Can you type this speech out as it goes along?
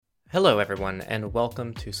Hello everyone, and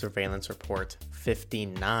welcome to Surveillance Report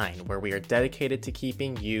 59, where we are dedicated to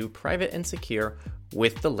keeping you private and secure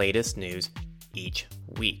with the latest news each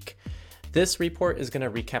week. This report is going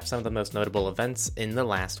to recap some of the most notable events in the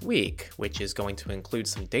last week, which is going to include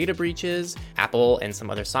some data breaches, Apple and some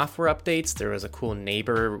other software updates. There was a cool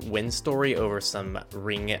neighbor win story over some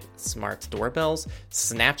Ring smart doorbells.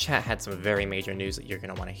 Snapchat had some very major news that you're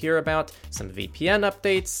going to want to hear about, some VPN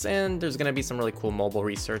updates, and there's going to be some really cool mobile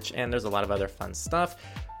research, and there's a lot of other fun stuff.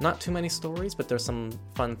 Not too many stories, but there's some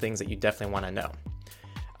fun things that you definitely want to know.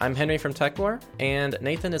 I'm Henry from TechLore, and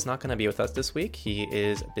Nathan is not going to be with us this week. He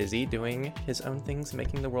is busy doing his own things,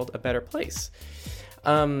 making the world a better place.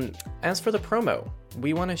 As for the promo,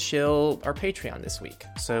 we want to shill our Patreon this week.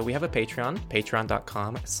 So we have a Patreon,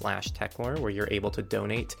 patreon.com/TechLore, where you're able to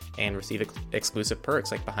donate and receive exclusive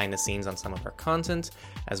perks like behind the scenes on some of our content,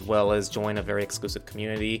 as well as join a very exclusive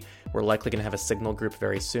community. We're likely going to have a Signal group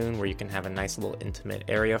very soon where you can have a nice little intimate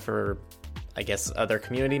area for other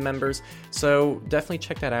community members. So definitely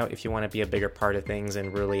check that out if you want to be a bigger part of things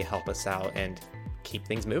and really help us out and keep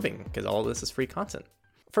things moving, because all of this is free content.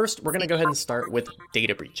 First, we're going to go ahead and start with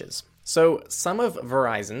data breaches. So some of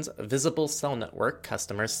Verizon's Visible cell network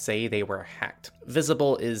customers say they were hacked.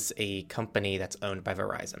 Visible is a company that's owned by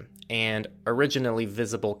Verizon, and originally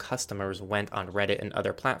Visible customers went on Reddit and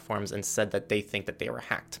other platforms and said that they think that they were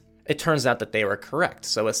hacked. It turns out that they were correct.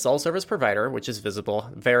 So a cell service provider, which is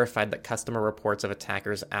Visible, verified that customer reports of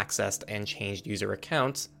attackers accessed and changed user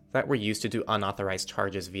accounts that were used to do unauthorized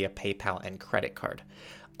charges via PayPal and credit card.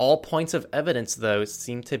 All points of evidence, though,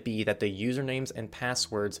 seem to be that the usernames and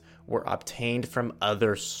passwords were obtained from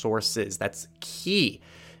other sources. That's key.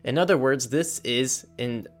 In other words, this is,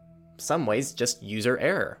 in some ways, just user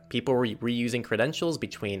error. People were reusing credentials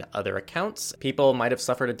between other accounts. People might have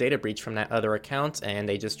suffered a data breach from that other account, and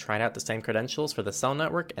they just tried out the same credentials for the cell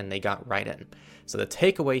network, and they got right in. So the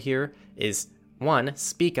takeaway here is, 1,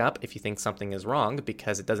 speak up if you think something is wrong,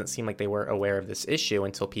 because it doesn't seem like they were aware of this issue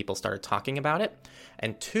until people started talking about it.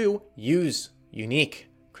 And 2, use unique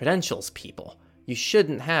credentials, people. You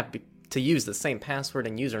shouldn't have to use the same password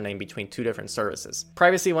and username between two different services.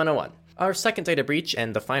 Privacy 101. Our second data breach,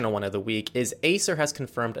 and the final one of the week, is Acer has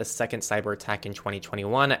confirmed a second cyber attack in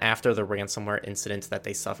 2021 after the ransomware incident that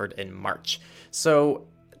they suffered in March. So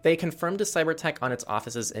they confirmed a cyber attack on its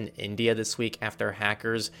offices in India this week after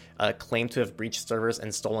hackers claimed to have breached servers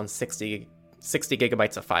and stolen 60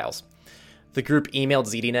 gigabytes of files. The group emailed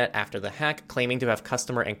ZDNet after the hack, claiming to have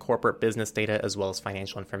customer and corporate business data as well as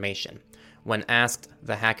financial information. When asked,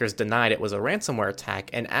 the hackers denied it was a ransomware attack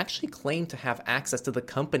and actually claimed to have access to the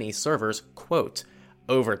company's servers, quote,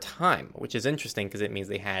 over time, which is interesting because it means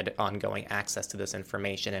they had ongoing access to this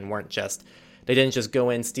information and they didn't just go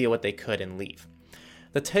in, steal what they could, and leave.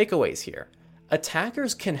 The takeaways here.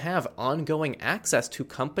 Attackers can have ongoing access to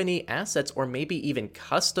company assets or maybe even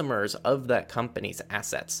customers of that company's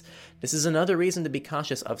assets. This is another reason to be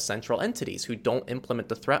cautious of central entities who don't implement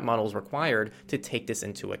the threat models required to take this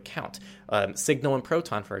into account. Signal and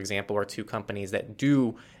Proton, for example, are two companies that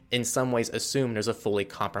do in some ways assume there's a fully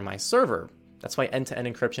compromised server. That's why end-to-end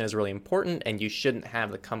encryption is really important, and you shouldn't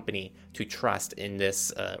have the company to trust in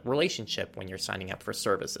this relationship when you're signing up for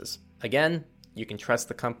services. Again, you can trust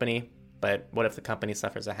the company, but what if the company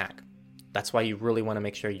suffers a hack? That's why you really want to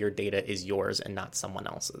make sure your data is yours and not someone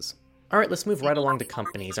else's. All right, let's move right along to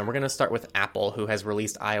companies, and we're going to start with Apple, who has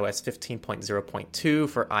released iOS 15.0.2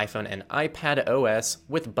 for iPhone and iPad OS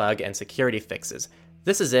with bug and security fixes.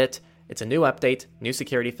 This is it. It's a new update, new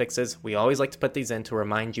security fixes. We always like to put these in to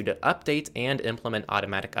remind you to update and implement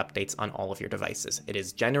automatic updates on all of your devices. It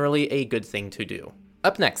is generally a good thing to do.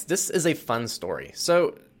 Up next, this is a fun story.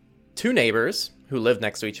 So, two neighbors who lived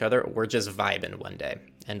next to each other were just vibing one day,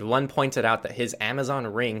 and one pointed out that his Amazon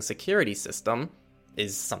Ring security system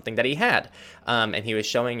is something that he had, and he was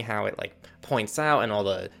showing how it points out and all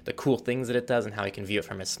the cool things that it does and how he can view it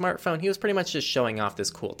from his smartphone. He was pretty much just showing off this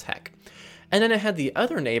cool tech. And then it had the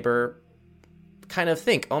other neighbor kind of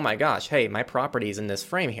think, oh my gosh, hey, my property is in this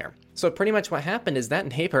frame here. So pretty much what happened is that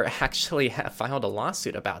neighbor actually filed a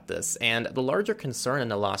lawsuit about this, and the larger concern in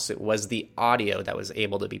the lawsuit was the audio that was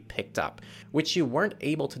able to be picked up, which you weren't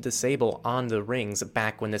able to disable on the Rings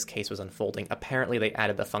back when this case was unfolding. Apparently they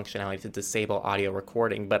added the functionality to disable audio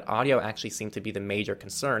recording, but audio actually seemed to be the major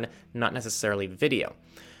concern, not necessarily video.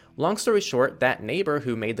 Long story short, that neighbor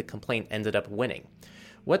who made the complaint ended up winning.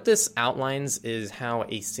 What this outlines is how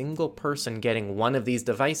a single person getting one of these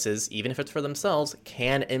devices, even if it's for themselves,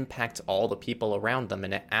 can impact all the people around them,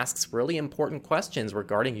 and it asks really important questions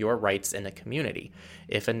regarding your rights in a community.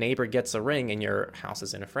 If a neighbor gets a Ring and your house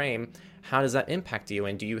is in a frame, how does that impact you,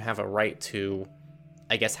 and do you have a right to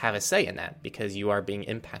I guess, have a say in that because you are being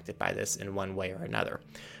impacted by this in one way or another.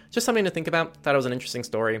 Just something to think about. Thought it was an interesting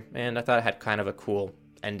story, and I thought it had kind of a cool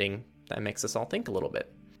ending that makes us all think a little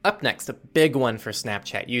bit. Up next, a big one for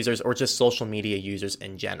Snapchat users or just social media users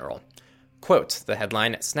in general. Quote, the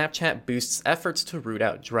headline, Snapchat boosts efforts to root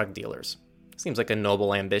out drug dealers. Seems like a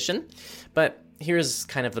noble ambition, but here's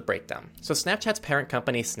kind of the breakdown. So Snapchat's parent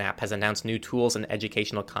company, Snap, has announced new tools and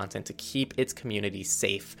educational content to keep its community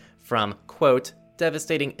safe from, quote,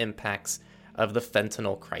 devastating impacts of the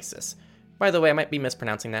fentanyl crisis. By the way, I might be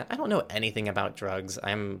mispronouncing that. I don't know anything about drugs.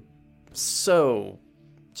 I'm so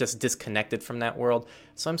just disconnected from that world,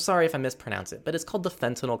 so I'm sorry if I mispronounce it, but it's called the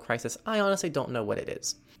fentanyl crisis. I honestly don't know what it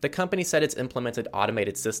is. The company said it's implemented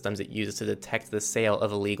automated systems it uses to detect the sale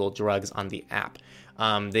of illegal drugs on the app.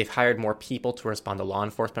 They've hired more people to respond to law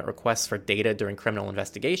enforcement requests for data during criminal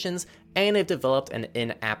investigations, and they've developed an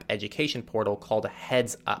in-app education portal called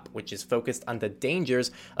Heads Up, which is focused on the dangers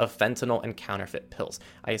of fentanyl and counterfeit pills.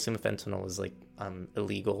 I assume fentanyl is like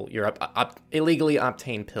illegal, illegally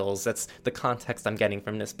obtained pills. That's the context I'm getting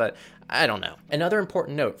from this, but I don't know. Another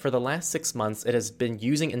important note, for the last 6 months, it has been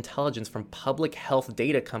using intelligence from public health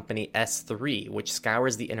data company S3, which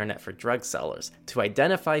scours the internet for drug sellers, to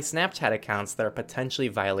identify Snapchat accounts that are potentially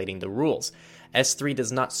violating the rules. S3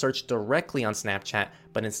 does not search directly on Snapchat,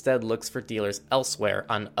 but instead looks for dealers elsewhere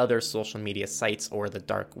on other social media sites or the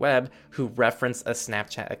dark web who reference a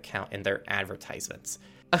Snapchat account in their advertisements.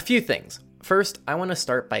 A few things. First, I want to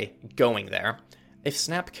start by going there. If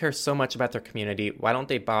Snap cares so much about their community, why don't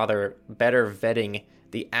they bother better vetting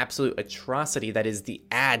the absolute atrocity that is the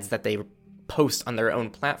ads that they post on their own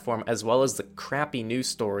platform, as well as the crappy news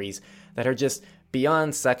stories that are just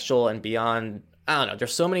beyond sexual and beyond, I don't know,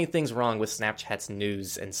 there's so many things wrong with Snapchat's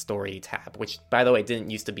news and story tab, which, by the way, didn't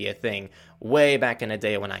used to be a thing way back in the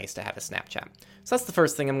day when I used to have a Snapchat. So that's the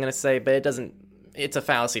first thing I'm going to say, but it's a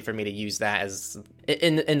fallacy for me to use that as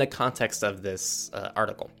in the context of this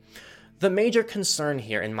article. The major concern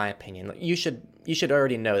here, in my opinion, you should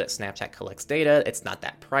already know that Snapchat collects data. It's not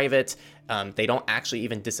that private. They don't actually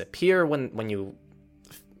even disappear when you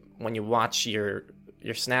watch your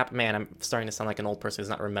Snap. Man, I'm starting to sound like an old person who's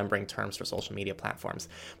not remembering terms for social media platforms.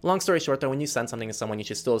 Long story short, though, when you send something to someone, you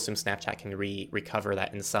should still assume Snapchat can recover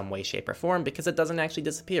that in some way, shape, or form because it doesn't actually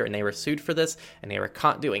disappear, and they were sued for this, and they were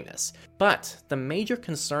caught doing this. But the major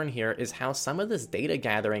concern here is how some of this data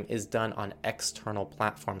gathering is done on external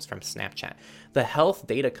platforms from Snapchat. The health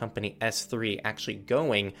data company S3 actually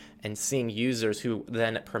going and seeing users who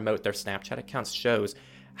then promote their Snapchat accounts shows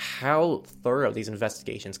how thorough these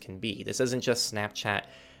investigations can be. This isn't just Snapchat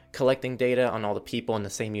collecting data on all the people in the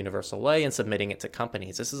same universal way and submitting it to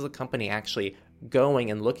companies. This is a company actually going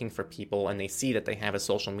and looking for people, and they see that they have a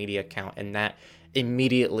social media account, and that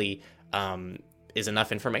immediately is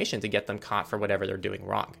enough information to get them caught for whatever they're doing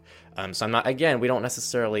wrong. So we don't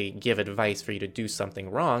necessarily give advice for you to do something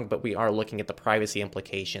wrong, but we are looking at the privacy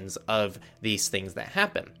implications of these things that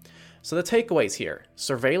happen. So the takeaways here,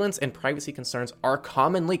 surveillance and privacy concerns are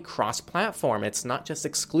commonly cross-platform. It's not just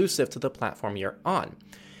exclusive to the platform you're on.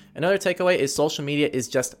 Another takeaway is social media is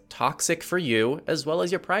just toxic for you as well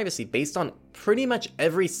as your privacy based on pretty much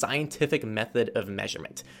every scientific method of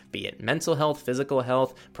measurement, be it mental health, physical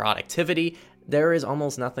health, productivity. There is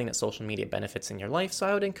almost nothing that social media benefits in your life, so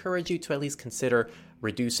I would encourage you to at least consider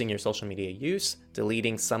reducing your social media use,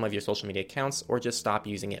 deleting some of your social media accounts, or just stop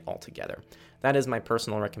using it altogether. That is my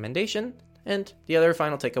personal recommendation. And the other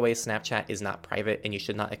final takeaway is Snapchat is not private, and you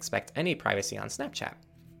should not expect any privacy on Snapchat.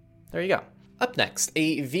 There you go. Up next,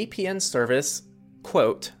 a VPN service,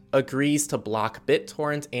 quote, agrees to block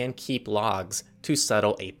BitTorrent and keep logs to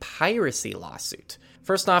settle a piracy lawsuit.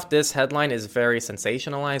 First off, this headline is very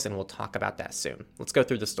sensationalized, and we'll talk about that soon. Let's go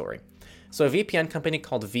through the story. So a VPN company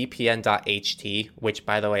called VPN.ht, which,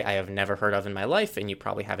 by the way, I have never heard of in my life, and you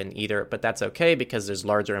probably haven't either, but that's okay because there's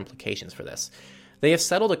larger implications for this. They have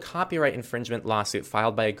settled a copyright infringement lawsuit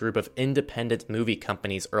filed by a group of independent movie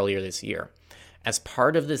companies earlier this year. As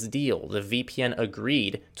part of this deal, the VPN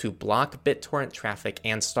agreed to block BitTorrent traffic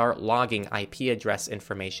and start logging IP address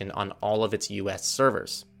information on all of its US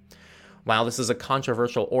servers. While this is a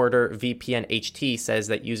controversial order, VPN.ht says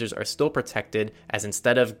that users are still protected, as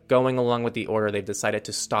instead of going along with the order, they've decided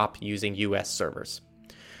to stop using US servers.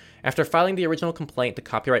 After filing the original complaint, the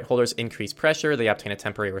copyright holders increased pressure. They obtained a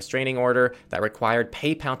temporary restraining order that required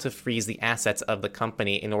PayPal to freeze the assets of the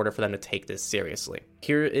company in order for them to take this seriously.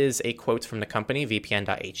 Here is a quote from the company,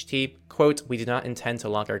 VPN.ht. Quote, "We do not intend to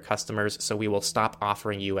log our customers, so we will stop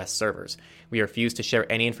offering US servers. We refuse to share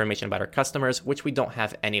any information about our customers, which we don't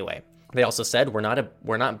have anyway." They also said, we're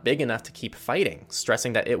not big enough to keep fighting,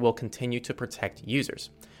 stressing that it will continue to protect users.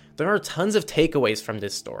 There are tons of takeaways from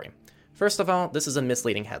this story. First of all, this is a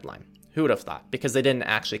misleading headline. Who would have thought? Because they didn't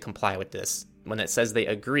actually comply with this. When it says they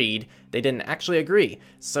agreed, they didn't actually agree.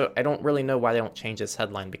 So I don't really know why they don't change this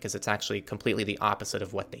headline, because it's actually completely the opposite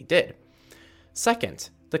of what they did. Second,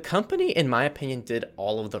 the company, in my opinion, did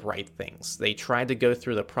all of the right things. They tried to go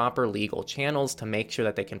through the proper legal channels to make sure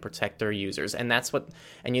that they can protect their users. And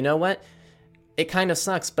you know what? It kind of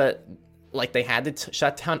sucks, but like, they had to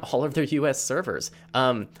shut down all of their US servers.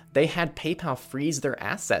 They had PayPal freeze their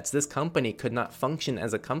assets. This company could not function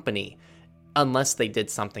as a company unless they did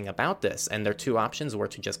something about this. And their two options were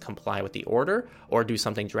to just comply with the order or do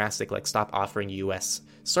something drastic like stop offering US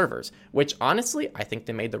servers, which honestly, I think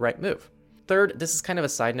they made the right move. Third, this is kind of a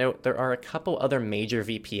side note, there are a couple other major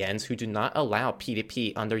VPNs who do not allow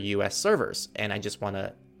P2P on their US servers. And I just want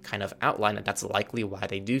to kind of outline that that's likely why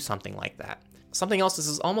they do something like that. Something else, this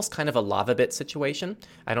is almost kind of a LavaBit situation.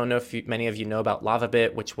 I don't know if many of you know about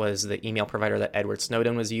LavaBit, which was the email provider that Edward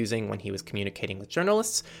Snowden was using when he was communicating with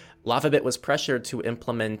journalists. LavaBit was pressured to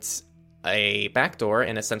implement a backdoor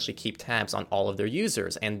and essentially keep tabs on all of their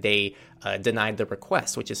users, and they denied the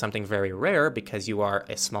request, which is something very rare because you are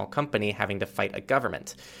a small company having to fight a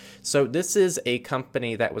government. So this is a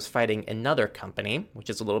company that was fighting another company,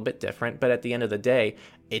 which is a little bit different, but at the end of the day,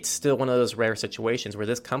 it's still one of those rare situations where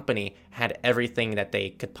this company had everything that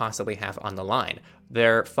they could possibly have on the line.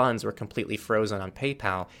 Their funds were completely frozen on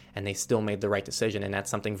PayPal, and they still made the right decision, and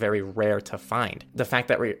that's something very rare to find. The fact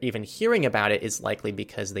that we're even hearing about it is likely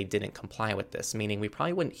because they didn't comply with this, meaning we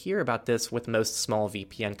probably wouldn't hear about this with most small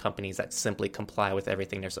VPN companies that simply comply with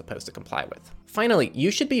everything they're supposed to comply with. Finally,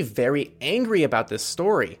 you should be very angry about this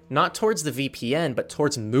story, not towards the VPN, but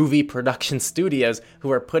towards movie production studios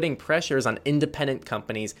who are putting pressures on independent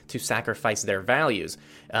companies to sacrifice their values.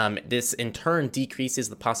 This in turn decreases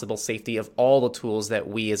the possible safety of all the tools that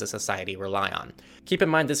we as a society rely on. Keep in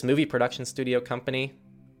mind, this movie production studio company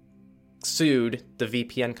sued the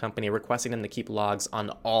VPN company, requesting them to keep logs on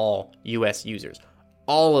all US users.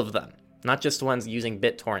 All of them, not just ones using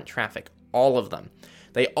BitTorrent traffic, all of them.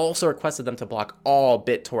 They also requested them to block all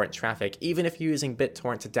BitTorrent traffic, even if you're using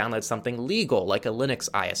BitTorrent to download something legal like a Linux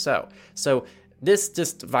ISO. So this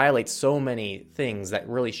just violates so many things that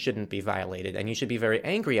really shouldn't be violated, and you should be very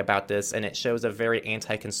angry about this, and it shows a very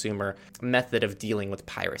anti-consumer method of dealing with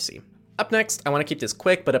piracy. Up next, I want to keep this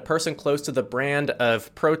quick, but a person close to the brand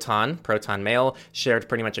of Proton Mail, shared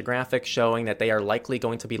pretty much a graphic showing that they are likely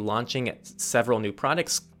going to be launching several new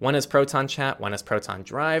products. One is Proton Chat, one is Proton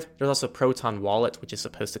Drive. There's also Proton Wallet, which is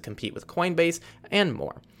supposed to compete with Coinbase, and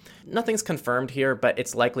more. Nothing's confirmed here, but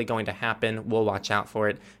it's likely going to happen. We'll watch out for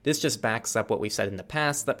it. This just backs up what we've said in the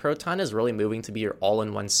past, that Proton is really moving to be your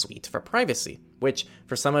all-in-one suite for privacy, which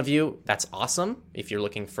for some of you, that's awesome if you're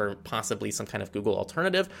looking for possibly some kind of Google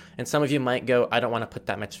alternative. And some of you might go, I don't want to put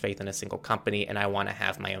that much faith in a single company, and I want to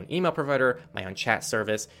have my own email provider, my own chat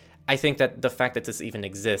service. I think that the fact that this even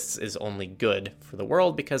exists is only good for the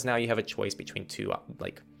world, because now you have a choice between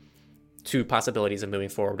two possibilities of moving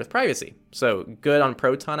forward with privacy. So good on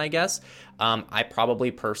Proton, I guess. I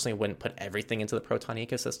probably personally wouldn't put everything into the Proton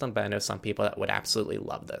ecosystem, but I know some people that would absolutely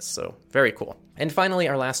love this. So very cool. And finally,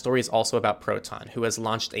 our last story is also about Proton, who has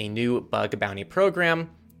launched a new bug bounty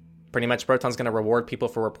program. Pretty much Proton's going to reward people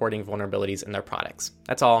for reporting vulnerabilities in their products.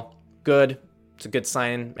 That's all. Good. It's a good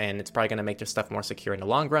sign, and it's probably going to make their stuff more secure in the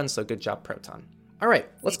long run. So good job, Proton. All right,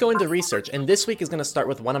 let's go into research, and this week is going to start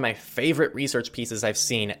with one of my favorite research pieces I've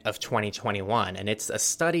seen of 2021, and it's a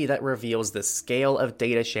study that reveals the scale of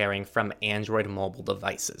data sharing from Android mobile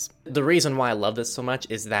devices. The reason why I love this so much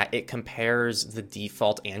is that it compares the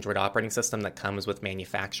default Android operating system that comes with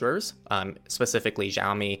manufacturers, specifically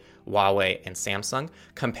Xiaomi, Huawei, and Samsung,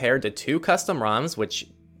 compared to two custom ROMs, which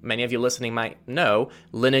many of you listening might know,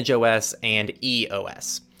 Lineage OS and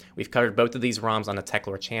EOS. We've covered both of these ROMs on the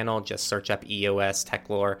Techlore channel. Just search up EOS,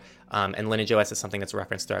 Techlore, and Lineage OS is something that's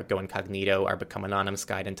referenced throughout Go Incognito, our Become Anonymous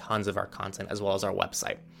guide, and tons of our content, as well as our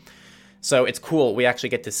website. So it's cool. We actually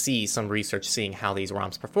get to see some research seeing how these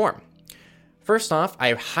ROMs perform. First off,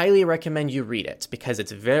 I highly recommend you read it because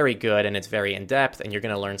it's very good and it's very in-depth, and you're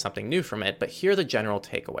going to learn something new from it, but here are the general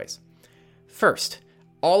takeaways. First,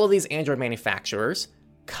 all of these Android manufacturers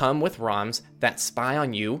come with ROMs that spy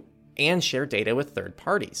on you and share data with third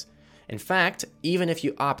parties. In fact, even if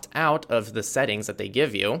you opt out of the settings that they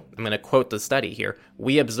give you, I'm going to quote the study here,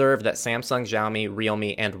 we observed that Samsung, Xiaomi,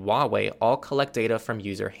 Realme, and Huawei all collect data from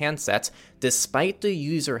user handsets, despite the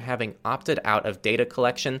user having opted out of data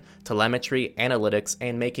collection, telemetry, analytics,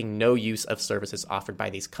 and making no use of services offered by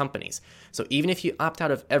these companies. So even if you opt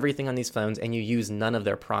out of everything on these phones and you use none of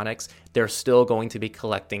their products, they're still going to be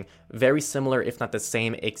collecting very similar, if not the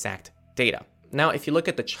same exact data. Now, if you look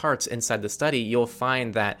at the charts inside the study, you'll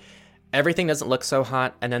find that everything doesn't look so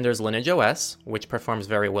hot, and then there's Lineage OS, which performs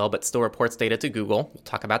very well but still reports data to Google. We'll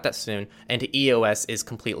talk about that soon. And EOS is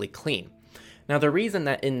completely clean. Now, the reason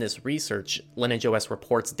that in this research, Lineage OS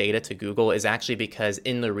reports data to Google is actually because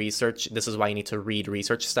in the research, this is why you need to read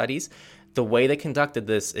research studies. The way they conducted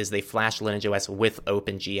this is they flashed Lineage OS with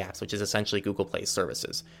OpenGApps, which is essentially Google Play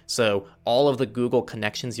services. So all of the Google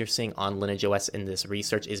connections you're seeing on Lineage OS in this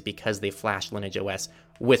research is because they flashed Lineage OS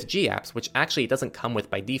with GApps, which actually it doesn't come with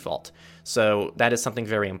by default. So that is something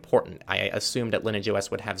very important. I assumed that Lineage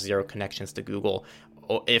OS would have 0 connections to Google,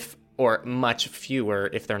 or much fewer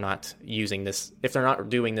if they're not using this, if they're not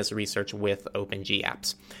doing this research with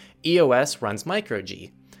OpenGApps. EOS runs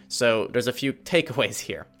MicroG. So there's a few takeaways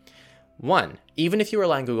here. 1, even if you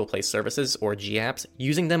rely on Google Play services or GApps,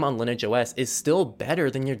 using them on Lineage OS is still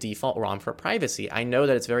better than your default ROM for privacy. I know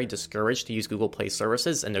that it's very discouraged to use Google Play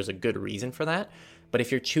services, and there's a good reason for that. But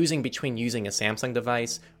if you're choosing between using a Samsung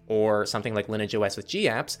device or something like Lineage OS with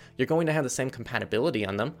GApps, you're going to have the same compatibility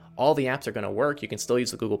on them. All the apps are going to work. You can still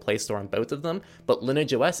use the Google Play Store on both of them, but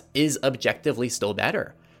Lineage OS is objectively still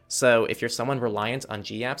better. So if you're someone reliant on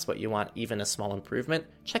GApps but you want even a small improvement,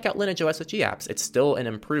 check out Lineage OS with GApps. It's still an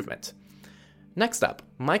improvement. Next up,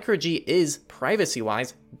 MicroG is,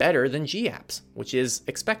 privacy-wise, better than GApps, which is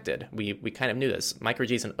expected. We kind of knew this. MicroG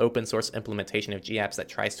is an open source implementation of GApps that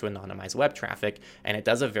tries to anonymize web traffic, and it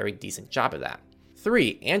does a very decent job of that.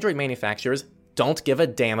 3, Android manufacturers don't give a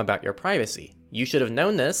damn about your privacy. You should have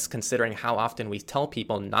known this, considering how often we tell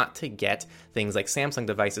people not to get things like Samsung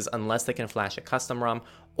devices unless they can flash a custom ROM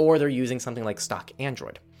or they're using something like stock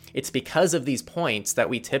Android. It's because of these points that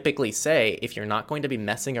we typically say if you're not going to be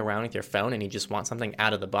messing around with your phone and you just want something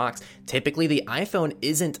out of the box, typically the iPhone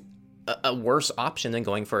isn't a worse option than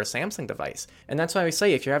going for a Samsung device. And that's why we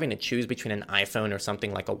say if you're having to choose between an iPhone or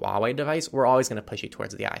something like a Huawei device, we're always going to push you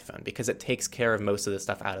towards the iPhone because it takes care of most of the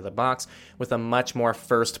stuff out of the box with a much more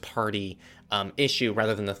first-party issue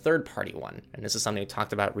rather than the third-party one. And this is something we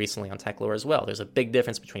talked about recently on TechLore as well. There's a big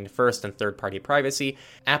difference between first and third-party privacy.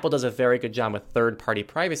 Apple does a very good job with third-party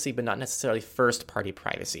privacy, but not necessarily first-party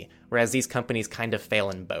privacy, whereas these companies kind of fail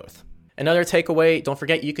in both. Another takeaway, don't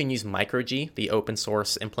forget you can use MicroG, the open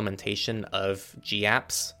source implementation of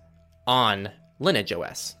GApps, on Lineage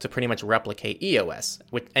OS to pretty much replicate EOS.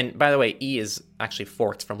 And by the way, E is actually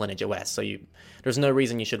forked from Lineage OS, so there's no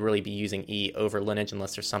reason you should really be using E over Lineage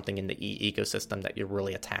unless there's something in the E ecosystem that you're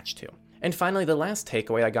really attached to. And finally, the last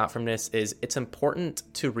takeaway I got from this is it's important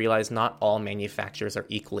to realize not all manufacturers are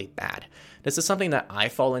equally bad. This is something that I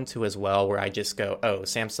fall into as well, where I just go, oh,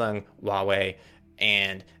 Samsung, Huawei,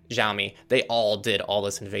 and Xiaomi, they all did all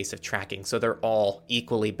this invasive tracking, so they're all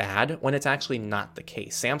equally bad, when it's actually not the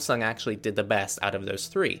case. Samsung actually did the best out of those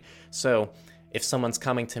 3. So if someone's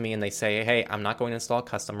coming to me and they say, hey, I'm not going to install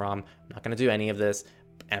custom ROM, I'm not going to do any of this,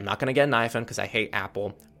 and I'm not going to get an iPhone because I hate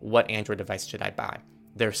Apple, what Android device should I buy?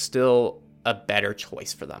 There's still a better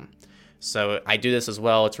choice for them. So I do this as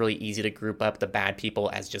well. It's really easy to group up the bad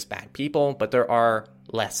people as just bad people, but there are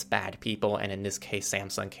less bad people, and in this case,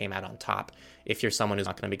 Samsung came out on top if you're someone who's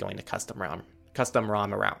not going to be going the custom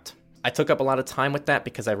ROM route. I took up a lot of time with that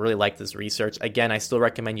because I really like this research. Again, I still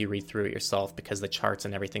recommend you read through it yourself because the charts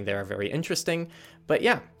and everything there are very interesting. But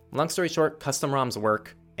yeah, long story short, custom ROMs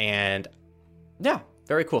work, and yeah,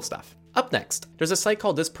 very cool stuff. Up next, there's a site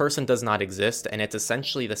called This Person Does Not Exist, and it's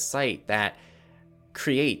essentially the site that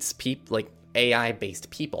creates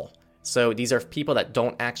AI-based people. So these are people that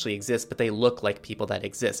don't actually exist, but they look like people that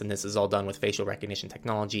exist, and this is all done with facial recognition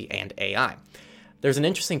technology and AI. There's an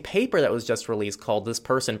interesting paper that was just released called This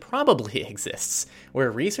Person Probably Exists, where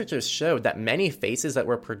researchers showed that many faces that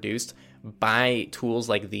were produced by tools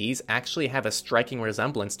like these actually have a striking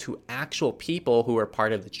resemblance to actual people who are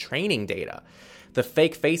part of the training data. The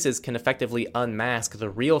fake faces can effectively unmask the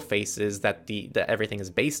real faces that everything is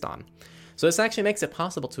based on. So this actually makes it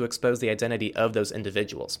possible to expose the identity of those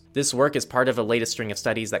individuals. This work is part of a latest string of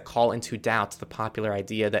studies that call into doubt the popular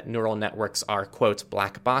idea that neural networks are, quote,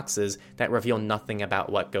 black boxes that reveal nothing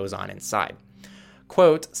about what goes on inside.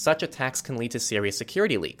 Quote, such attacks can lead to serious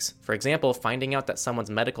security leaks. For example, finding out that someone's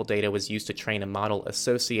medical data was used to train a model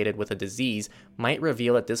associated with a disease might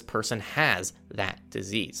reveal that this person has that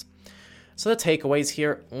disease. So the takeaways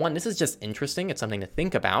here, 1, this is just interesting. It's something to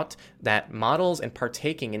think about, that models and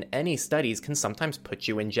partaking in any studies can sometimes put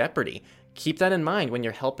you in jeopardy. Keep that in mind when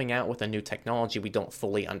you're helping out with a new technology we don't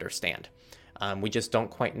fully understand. We just don't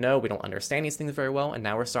quite know. We don't understand these things very well. And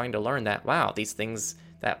now we're starting to learn that, wow, these things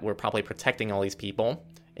that we're probably protecting all these people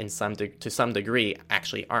to some degree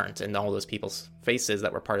actually aren't. And all those people's faces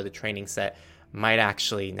that were part of the training set might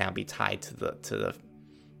actually now be tied to the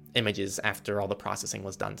images after all the processing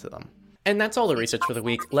was done to them. And that's all the research for the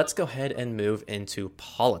week. Let's go ahead and move into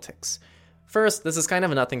politics. First, this is kind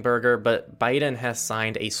of a nothing burger, but Biden has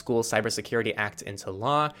signed a School Cybersecurity Act into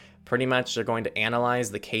law. Pretty much, they're going to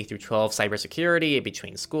analyze the K-12 cybersecurity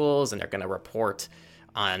between schools, and they're going to report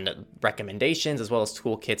on recommendations as well as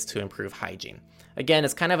toolkits to improve hygiene. Again,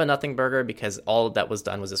 it's kind of a nothing burger because all that was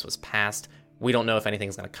done was this was passed. We don't know if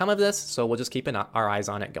anything's going to come of this, so we'll just keep our eyes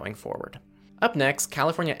on it going forward. Up next,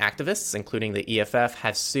 California activists, including the EFF,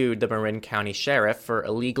 have sued the Marin County Sheriff for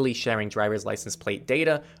illegally sharing driver's license plate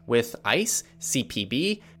data with ICE,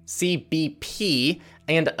 CPB, CBP,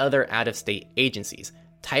 and other out-of-state agencies.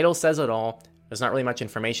 Title says it all. There's not really much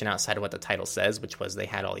information outside of what the title says, which was they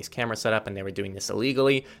had all these cameras set up and they were doing this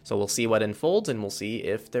illegally. So we'll see what unfolds, and we'll see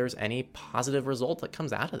if there's any positive result that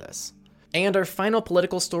comes out of this. And our final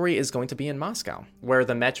political story is going to be in Moscow, where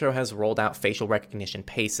the metro has rolled out facial recognition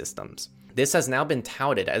pay systems. This has now been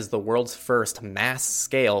touted as the world's first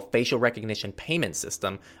mass-scale facial recognition payment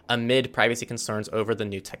system amid privacy concerns over the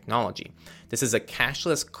new technology. This is a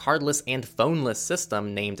cashless, cardless, and phoneless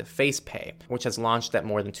system named FacePay, which has launched at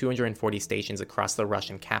more than 240 stations across the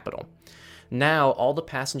Russian capital. Now, all the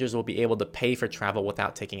passengers will be able to pay for travel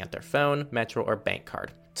without taking out their phone, Metro, or bank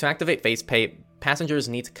card. To activate FacePay, passengers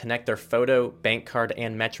need to connect their photo, bank card,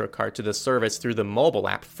 and Metro card to the service through the mobile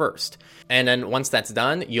app first. And then once that's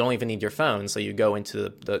done, you don't even need your phone. So you go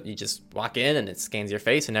into you just walk in and it scans your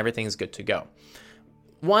face and everything's good to go.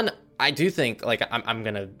 One, I do think, like, I'm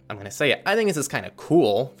gonna say it. I think this is kind of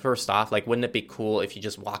cool. First off, like, wouldn't it be cool if you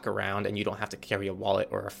just walk around and you don't have to carry a wallet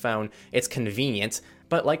or a phone? It's convenient,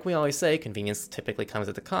 but like we always say, convenience typically comes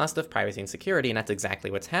at the cost of privacy and security, and that's exactly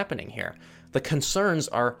what's happening here. The concerns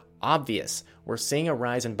are obvious. We're seeing a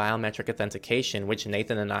rise in biometric authentication, which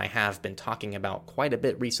Nathan and I have been talking about quite a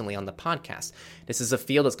bit recently on the podcast. This is a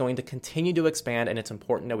field that's going to continue to expand, and it's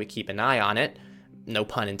important that we keep an eye on it. No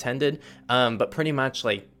pun intended, but pretty much,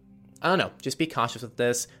 like, I don't know, just be cautious with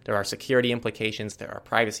this. There are security implications, there are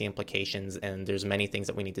privacy implications, and there's many things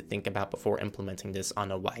that we need to think about before implementing this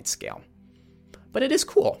on a wide scale. But it is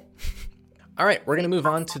cool. All right, we're going to move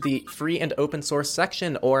on to the free and open source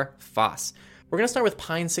section, or FOSS. We're going to start with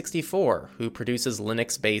Pine64, who produces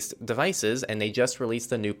Linux-based devices, and they just released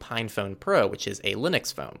the new PinePhone Pro, which is a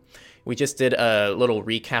Linux phone. We just did a little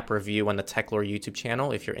recap review on the TechLore YouTube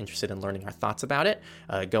channel. If you're interested in learning our thoughts about it,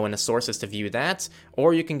 go into sources to view that,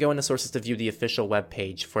 or you can go into sources to view the official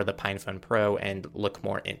webpage for the PinePhone Pro and look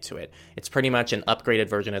more into it. It's pretty much an upgraded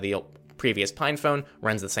version of the previous PinePhone,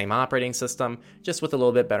 runs the same operating system, just with a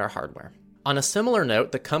little bit better hardware. On a similar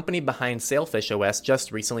note, the company behind Sailfish OS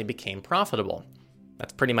just recently became profitable.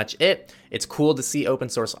 That's pretty much it. It's cool to see open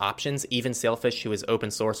source options, even Sailfish, who is open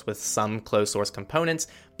source with some closed source components,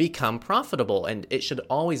 become profitable, and it should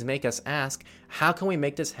always make us ask, how can we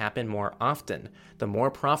make this happen more often? The more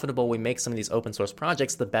profitable we make some of these open source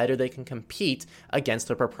projects, the better they can compete against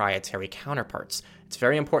their proprietary counterparts. It's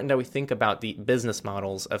very important that we think about the business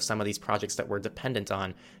models of some of these projects that we're dependent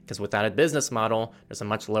on, because without a business model, there's a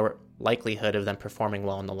much lower likelihood of them performing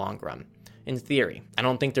well in the long run. In theory, I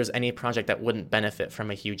don't think there's any project that wouldn't benefit from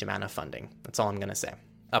a huge amount of funding. That's all I'm going to say.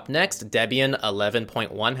 Up next, Debian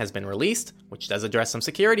 11.1 has been released, which does address some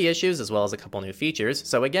security issues as well as a couple new features.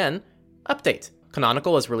 So again, update.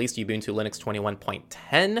 Canonical has released Ubuntu Linux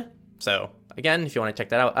 21.10. So again, if you want to check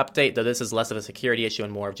that out, update, though this is less of a security issue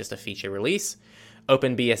and more of just a feature release.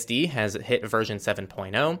 OpenBSD has hit version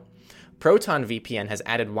 7.0. Proton VPN has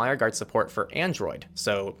added WireGuard support for Android,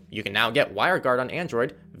 so you can now get WireGuard on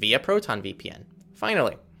Android via Proton VPN.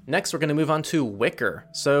 Finally, next we're going to move on to Wickr.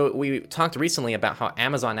 So we talked recently about how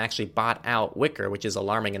Amazon actually bought out Wickr, which is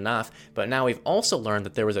alarming enough, but now we've also learned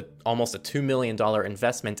that there was almost a $2 million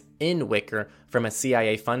investment in Wickr from a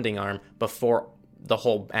CIA funding arm before the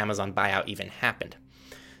whole Amazon buyout even happened.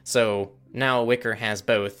 So now Wickr has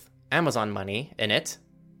both Amazon money in it,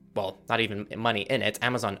 well, not even money in it,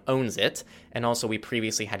 Amazon owns it, and also we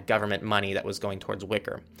previously had government money that was going towards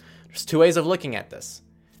Wickr. There's two ways of looking at this.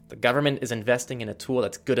 The government is investing in a tool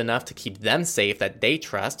that's good enough to keep them safe that they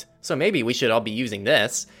trust, so maybe we should all be using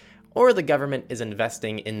this, or the government is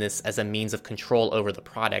investing in this as a means of control over the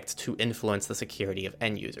product to influence the security of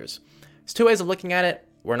end users. There's two ways of looking at it.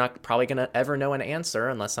 We're not probably going to ever know an answer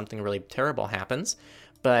unless something really terrible happens.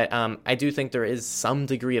 But I do think there is some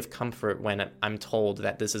degree of comfort when I'm told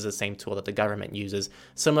that this is the same tool that the government uses,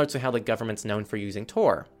 similar to how the government's known for using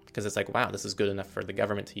Tor. Because it's like, wow, this is good enough for the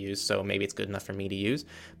government to use, so maybe it's good enough for me to use.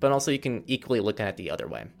 But also you can equally look at it the other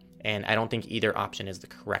way. And I don't think either option is the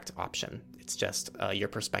correct option. It's just your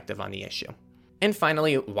perspective on the issue. And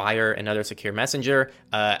finally, Wire, another secure messenger,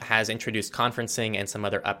 has introduced conferencing and some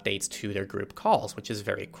other updates to their group calls, which is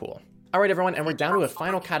very cool. All right, everyone, and we're down to a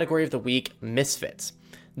final category of the week, misfits.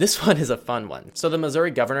 This one is a fun one. So the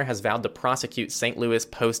Missouri governor has vowed to prosecute St. Louis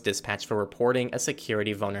Post-Dispatch for reporting a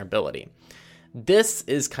security vulnerability. This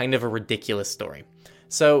is kind of a ridiculous story.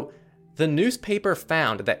 So the newspaper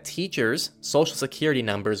found that teachers' social security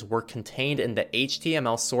numbers were contained in the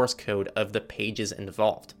HTML source code of the pages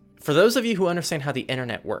involved. For those of you who understand how the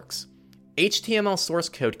internet works, HTML source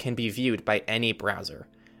code can be viewed by any browser.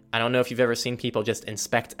 I don't know if you've ever seen people just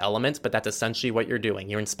inspect elements, but that's essentially what you're doing.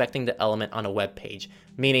 You're inspecting the element on a web page,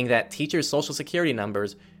 meaning that teachers' social security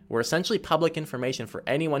numbers were essentially public information for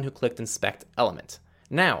anyone who clicked inspect element.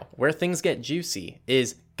 Now, where things get juicy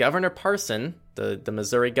is Governor Parson, the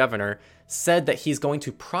Missouri governor, said that he's going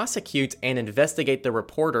to prosecute and investigate the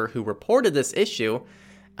reporter who reported this issue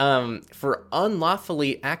for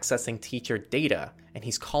unlawfully accessing teacher data, and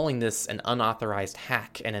he's calling this an unauthorized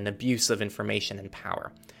hack and an abuse of information and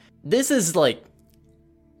power. This is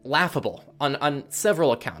laughable on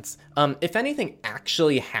several accounts. If anything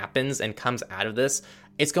actually happens and comes out of this,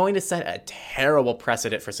 it's going to set a terrible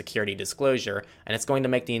precedent for security disclosure, and it's going to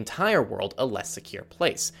make the entire world a less secure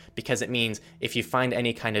place, because it means if you find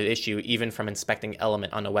any kind of issue, even from inspecting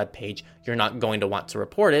element on a web page, you're not going to want to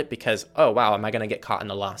report it because, oh wow, am I going to get caught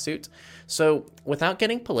in a lawsuit? So without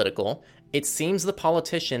getting political, it seems the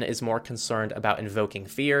politician is more concerned about invoking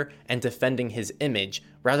fear and defending his image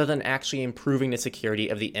rather than actually improving the security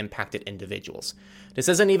of the impacted individuals. This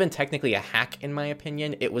isn't even technically a hack, in my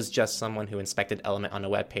opinion. It was just someone who inspected element on a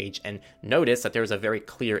web page and noticed that there was a very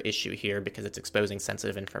clear issue here because it's exposing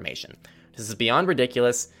sensitive information. This is beyond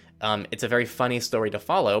ridiculous. It's a very funny story to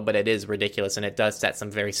follow, but it is ridiculous, and it does set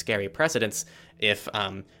some very scary precedents if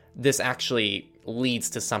this actually leads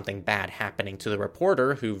to something bad happening to the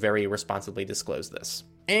reporter who very responsibly disclosed this.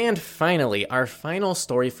 And finally, our final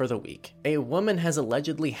story for the week. A woman has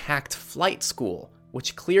allegedly hacked flight school,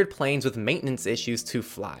 which cleared planes with maintenance issues to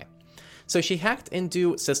fly. So she hacked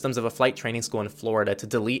into systems of a flight training school in Florida to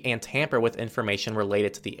delete and tamper with information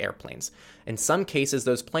related to the airplanes. In some cases,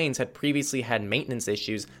 those planes had previously had maintenance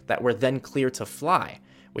issues that were then cleared to fly,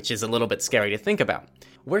 which is a little bit scary to think about.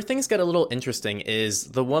 Where things get a little interesting is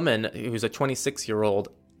the woman, who's a 26-year-old,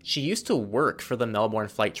 she used to work for the Melbourne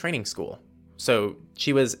Flight Training School. So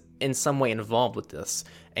she was in some way involved with this,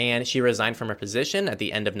 and she resigned from her position at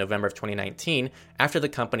the end of November of 2019 after the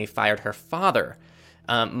company fired her father.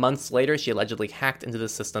 Months later, she allegedly hacked into the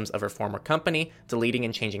systems of her former company, deleting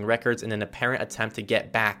and changing records in an apparent attempt to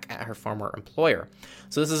get back at her former employer.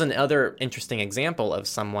 So this is another interesting example of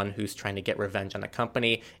someone who's trying to get revenge on a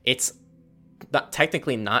company. It's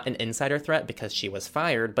technically not an insider threat because she was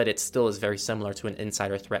fired, but it still is very similar to an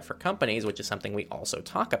insider threat for companies, which is something we also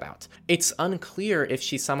talk about. It's unclear if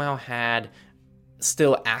she somehow had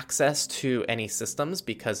still access to any systems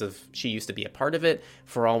because of she used to be a part of it.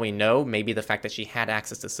 For all we know, maybe the fact that she had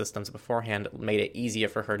access to systems beforehand made it easier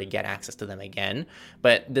for her to get access to them again,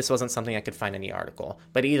 but this wasn't something I could find in the article.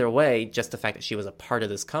 But either way, just the fact that she was a part of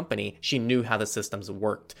this company, she knew how the systems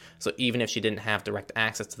worked. So even if she didn't have direct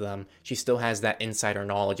access to them, she still has that insider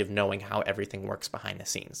knowledge of knowing how everything works behind the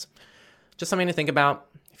scenes. Just something to think about.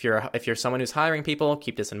 If you're someone who's hiring people,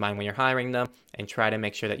 keep this in mind when you're hiring them, and try to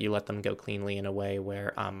make sure that you let them go cleanly in a way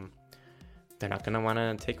where they're not going to want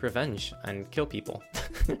to take revenge and kill people.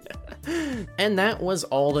 And that was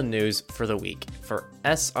all the news for the week for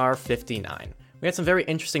SR59. We had some very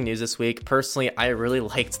interesting news this week. Personally, I really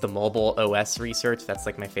liked the mobile OS research. That's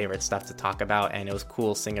like my favorite stuff to talk about, and it was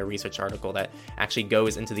cool seeing a research article that actually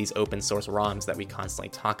goes into these open source ROMs that we constantly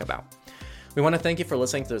talk about. We want to thank you for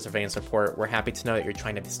listening to the Surveillance Report. We're happy to know that you're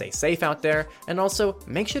trying to stay safe out there. And also,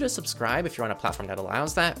 make sure to subscribe if you're on a platform that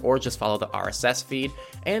allows that, or just follow the RSS feed.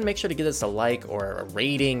 And make sure to give us a like or a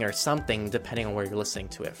rating or something, depending on where you're listening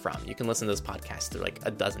to it from. You can listen to this podcast through like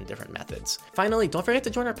a dozen different methods. Finally, don't forget to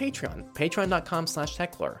join our Patreon,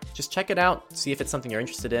 patreon.com/techlore. Just check it out, see if it's something you're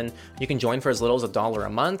interested in. You can join for as little as $1 a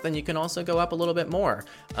month, and you can also go up a little bit more.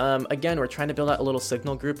 Again, we're trying to build out a little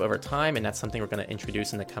Signal group over time, and that's something we're going to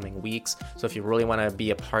introduce in the coming weeks. So if you really want to be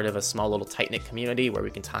a part of a small little tight-knit community where we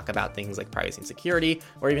can talk about things like privacy and security,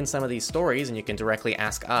 or even some of these stories, and you can directly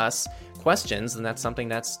ask us questions, then that's something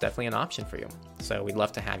that's definitely an option for you. So we'd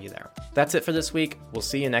love to have you there. That's it for this week. We'll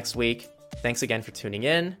see you next week. Thanks again for tuning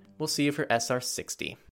in. We'll see you for SR60.